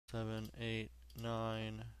7, 8,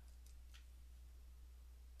 9,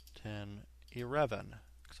 10, 11.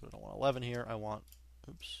 So I don't want 11 here. I want,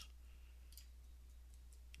 oops,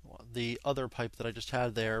 I want the other pipe that I just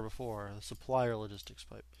had there before, the supplier logistics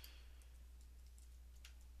pipe.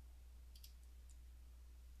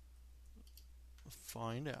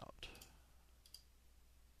 Find out.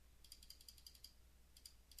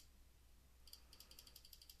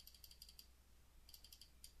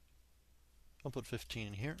 I'll put 15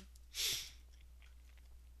 in here.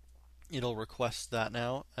 It'll request that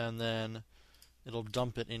now, and then it'll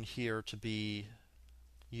dump it in here to be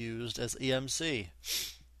used as EMC,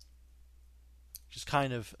 which is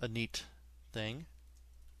kind of a neat thing.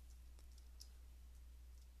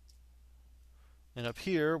 And up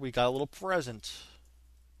here, we got a little present,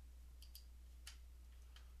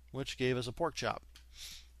 which gave us a pork chop.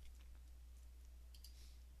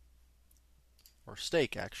 Or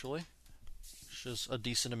steak, actually, which is a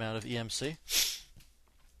decent amount of EMC.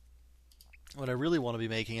 What I really want to be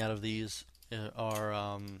making out of these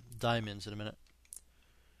are diamonds in a minute.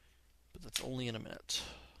 But that's only in a minute.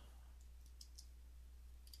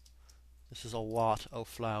 This is a lot of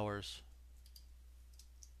flowers.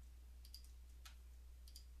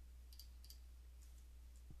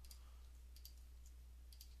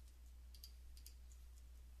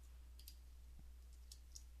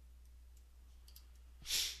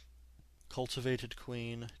 Cultivated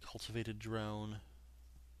queen, cultivated drone.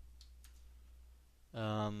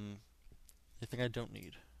 I think I don't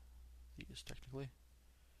need these technically.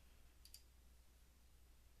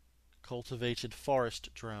 Cultivated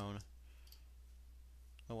forest drone.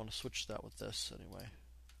 I want to switch that with this anyway.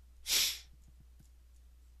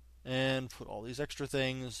 And put all these extra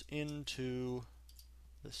things into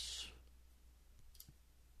this.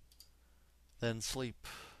 Then sleep.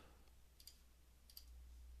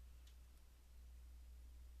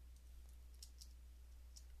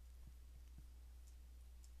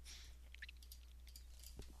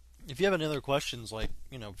 If you have any other questions,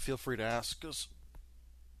 feel free to ask, because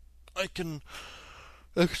I can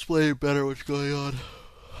explain better what's going on.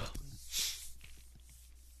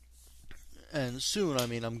 And soon,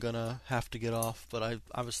 I'm gonna have to get off, but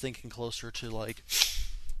I was thinking closer to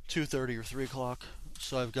 2:30 or 3 o'clock.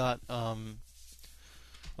 So I've got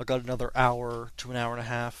another hour to an hour and a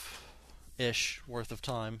half ish worth of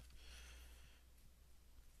time,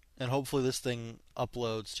 and hopefully this thing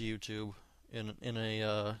uploads to YouTube in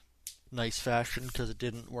a nice fashion, because it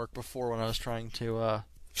didn't work before when I was trying to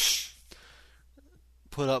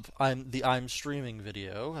put up I'm streaming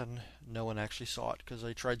video, and no one actually saw it because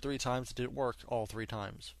I tried 3 times. It didn't work all 3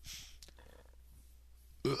 times.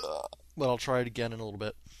 But I'll try it again in a little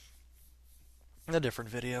bit. A different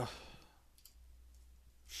video.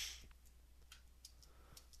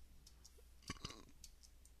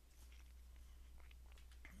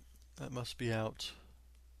 That must be out.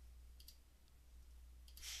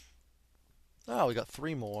 Oh, we got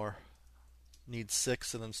 3 more. Need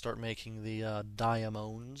 6 and then start making the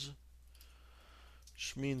diamonds.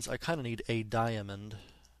 Which means I kind of need a diamond.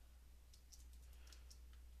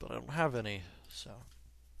 But I don't have any, so.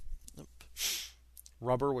 Nope.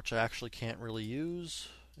 Rubber, which I actually can't really use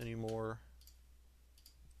anymore.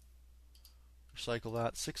 Recycle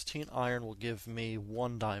that. 16 iron will give me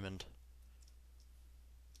 1 diamond.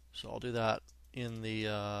 So I'll do that in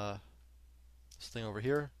the this thing over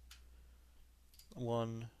here.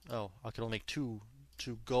 1. Oh, I can only make 2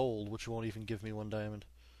 gold, which won't even give me 1 diamond.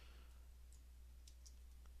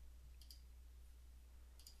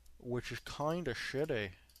 Which is kinda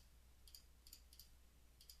shitty.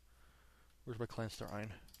 Where's my Clanster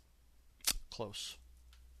iron? Close.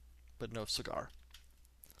 But no cigar.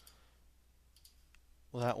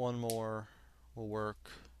 Well, that 1 more will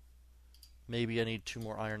work. Maybe I need 2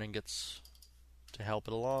 more iron ingots to help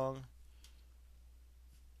it along.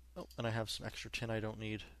 Oh, and I have some extra tin I don't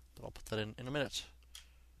need, but I'll put that in a minute.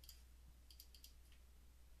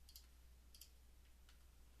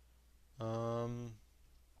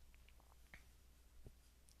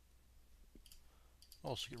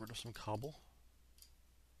 Also get rid of some cobble.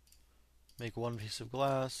 Make 1 piece of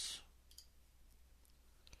glass.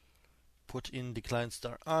 Put in the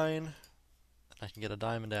Kleinstar iron, and I can get a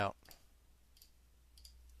diamond out.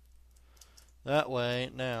 That way,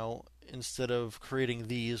 now, instead of creating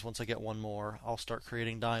these, once I get 1 more, I'll start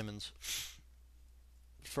creating diamonds.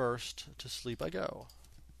 First, to sleep I go.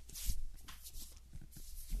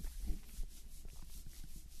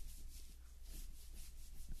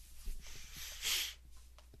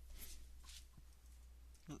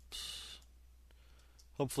 Oops.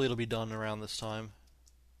 Hopefully it'll be done around this time.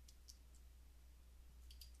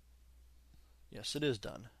 Yes, it is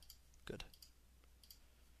done.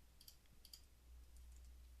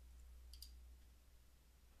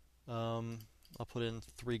 I'll put in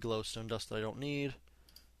 3 glowstone dust that I don't need.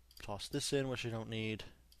 Toss this in, which I don't need.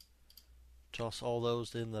 Toss all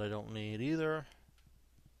those in that I don't need either.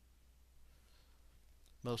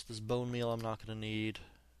 Most of this bone meal I'm not going to need.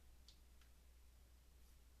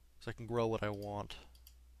 So I can grow what I want.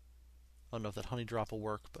 I don't know if that honey drop will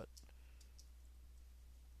work, but...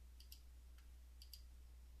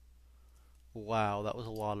 Wow, that was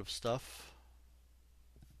a lot of stuff.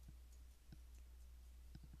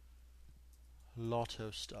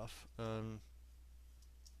 Lotto stuff. Ow.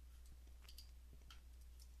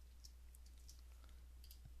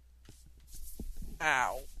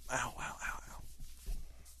 Ow, ow, ow, ow.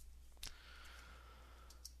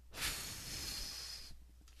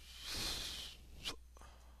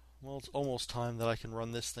 Well, it's almost time that I can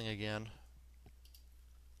run this thing again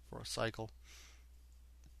for a cycle.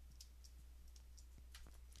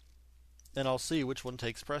 And I'll see which one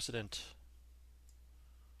takes precedent.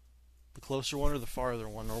 The closer one or the farther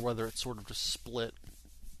one, or whether it's sort of just split.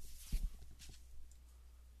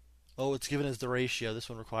 Oh, it's given as the ratio. This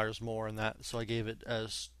one requires more and that, so I gave it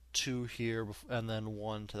as 2 here and then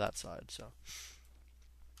 1 to that side. So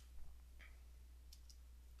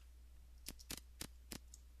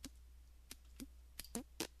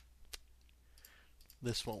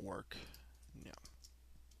this won't work. Yeah.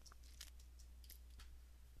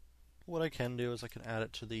 What I can do is I can add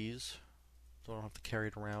it to these, so I don't have to carry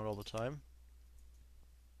it around all the time.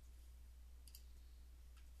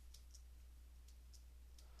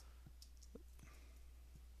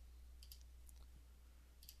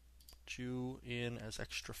 Put you in as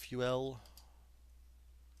extra fuel.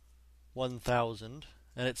 1,000,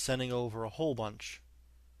 and it's sending over a whole bunch.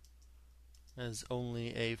 As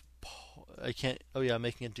only a... I can't... Oh yeah, I'm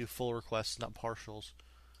making it do full requests, not partials.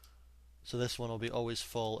 So this one will be always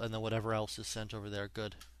full, and then whatever else is sent over there,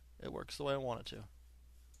 good. It works the way I want it to.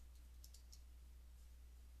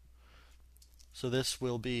 So this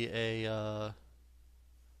will be a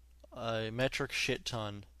metric shit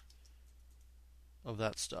ton of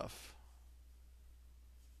that stuff.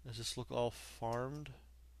 Does this look all farmed?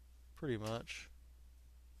 Pretty much.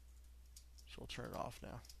 So I'll turn it off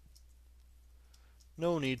now.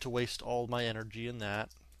 No need to waste all my energy in that.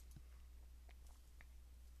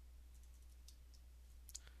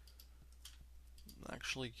 I'm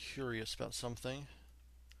actually curious about something.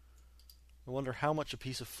 I wonder how much a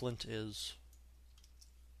piece of flint is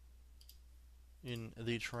in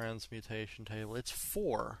the transmutation table. It's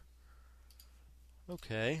 4.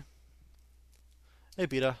 Okay. Hey,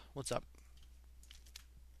 Beta, what's up?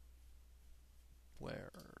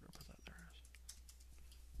 Where? Put that there.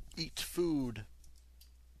 Eat food.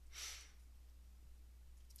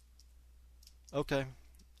 Okay.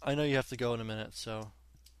 I know you have to go in a minute, so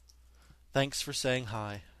thanks for saying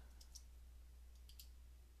hi.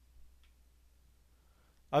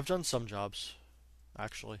 I've done some jobs,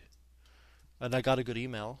 actually. And I got a good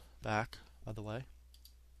email back, by the way.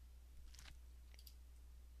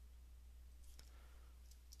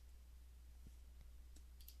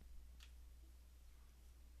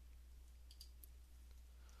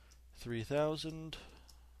 $3,000.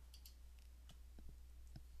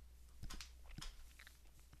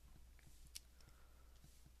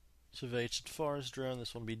 Cultivated forest drone.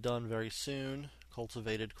 This one will be done very soon.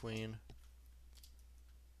 Cultivated queen.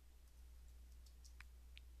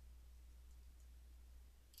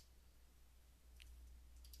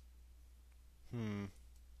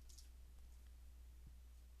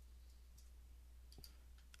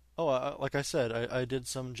 Oh, like I said, I did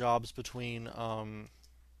some jobs between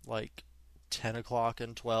like 10 o'clock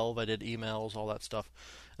and 12. I did emails, all that stuff.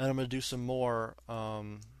 And I'm going to do some more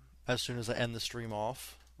as soon as I end the stream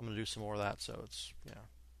off. I'm going to do some more of that, so it's, yeah.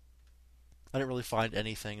 I didn't really find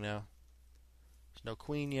anything now. There's no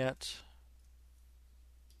queen yet.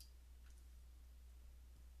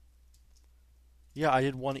 Yeah, I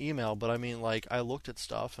did one email, but I mean, like, I looked at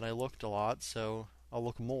stuff, and I looked a lot, so I'll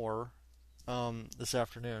look more this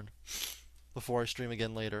afternoon before I stream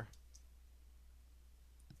again later.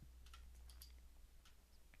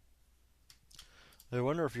 I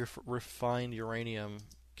wonder if your refined uranium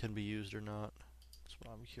can be used or not. That's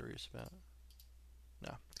what I'm curious about.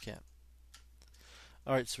 No, it can't.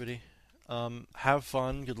 Alright, sweetie. Have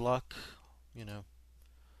fun, good luck, you know,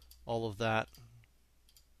 all of that.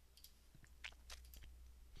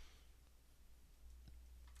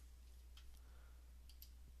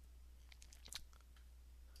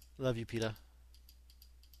 Love you, Peta.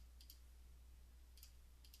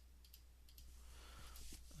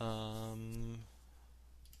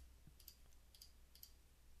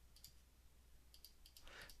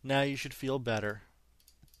 Now you should feel better.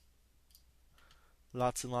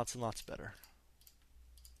 Lots and lots and lots better.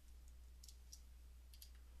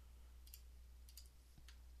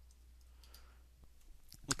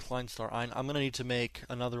 The Kleinstar Ein. I'm going to need to make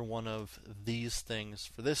another one of these things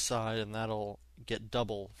for this side, and that'll get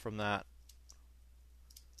double from that.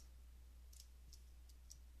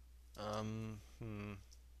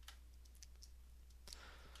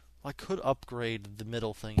 I could upgrade the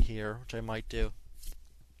middle thing here, which I might do.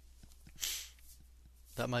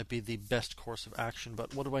 That might be the best course of action,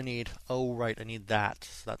 but what do I need? Oh, right, I need that,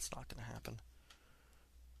 so that's not going to happen.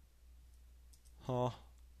 Huh.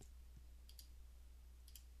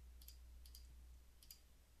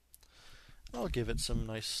 I'll give it some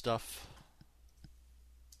nice stuff.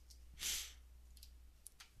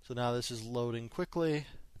 So now this is loading quickly.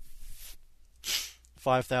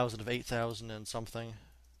 5,000 of 8,000 and something.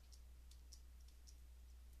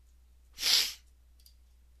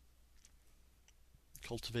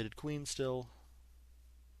 Cultivated queen still.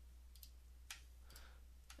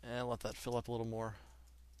 And let that fill up a little more.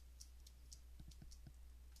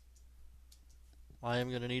 I am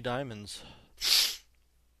going to need diamonds.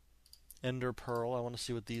 Ender Pearl. I want to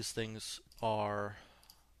see what these things are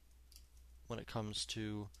when it comes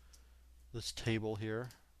to this table here.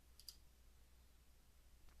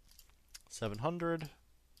 700.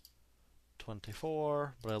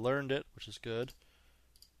 24. But I learned it, which is good.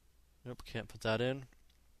 Nope, can't put that in.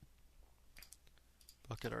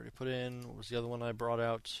 Bucket already put in. What was the other one I brought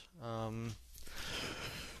out?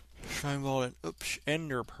 Shrine Ball and oops,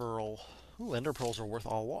 Ender Pearl. Ooh, Ender Pearls are worth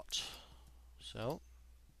a lot. So,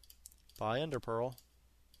 buy Ender Pearl,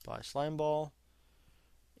 buy Slime Ball,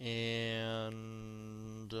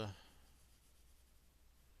 and what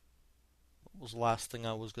was the last thing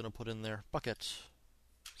I was going to put in there? Bucket.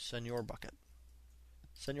 Senor Bucket.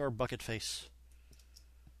 Senor Bucket Face.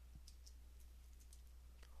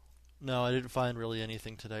 No, I didn't find really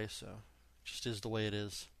anything today, so it just is the way it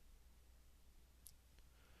is.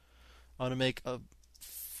 I'm going to make a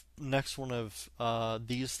next one of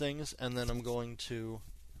these things, and then I'm going to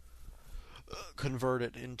convert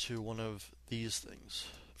it into one of these things.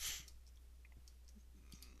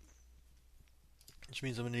 Which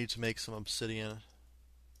means I'm going to need to make some obsidian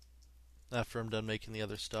after I'm done making the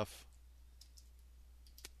other stuff.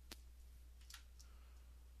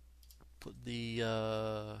 Put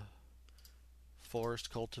the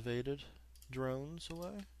forest cultivated drones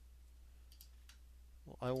away.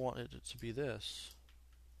 Well, I wanted it to be this.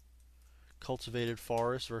 Cultivated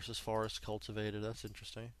forest versus forest cultivated. That's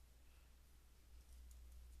interesting.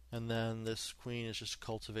 And then this queen is just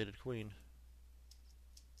cultivated queen.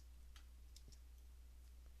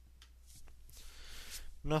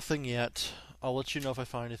 Nothing yet. I'll let you know if I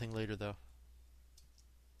find anything later, though.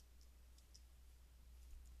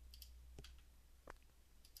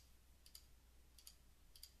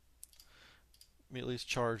 Let me at least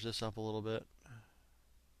charge this up a little bit.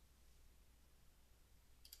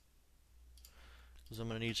 Because I'm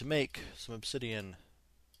going to need to make some obsidian.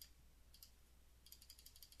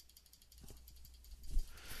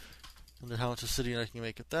 Wonder how much obsidian I can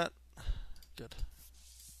make at that. Good.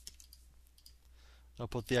 I'll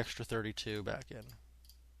put the extra 32 back in.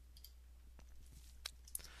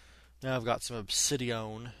 Now I've got some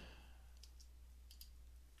obsidian.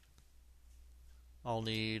 I'll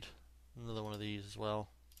need another one of these as well.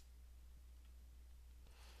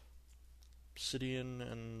 Obsidian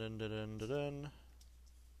and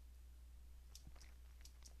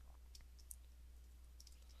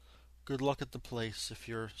good luck at the place if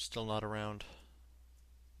you're still not around.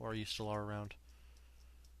 Or you still are around.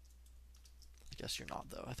 I guess you're not,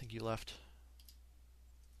 though. I think you left.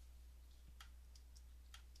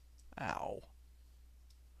 Ow.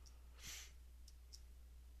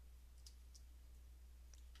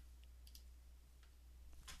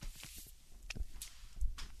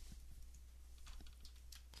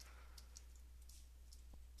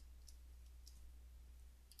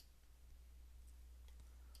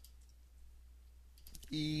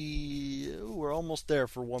 We're almost there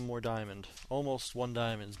for one more diamond. Almost one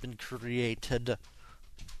diamond has been created.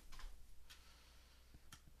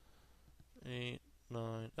 8,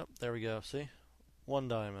 9. Oh, there we go. See? One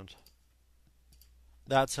diamond.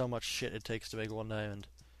 That's how much shit it takes to make one diamond.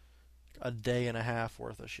 A day and a half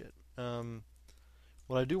worth of shit.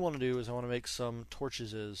 What I do want to do is I want to make some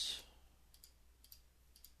torches. They're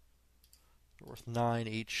worth 9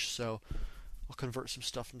 each, so I'll convert some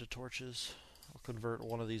stuff into torches. I'll convert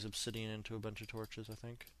one of these obsidian into a bunch of torches, I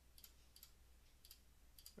think.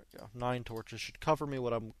 There we go. 9 torches should cover me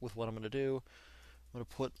with what I'm going to do. I'm going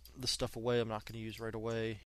to put the stuff away I'm not going to use right away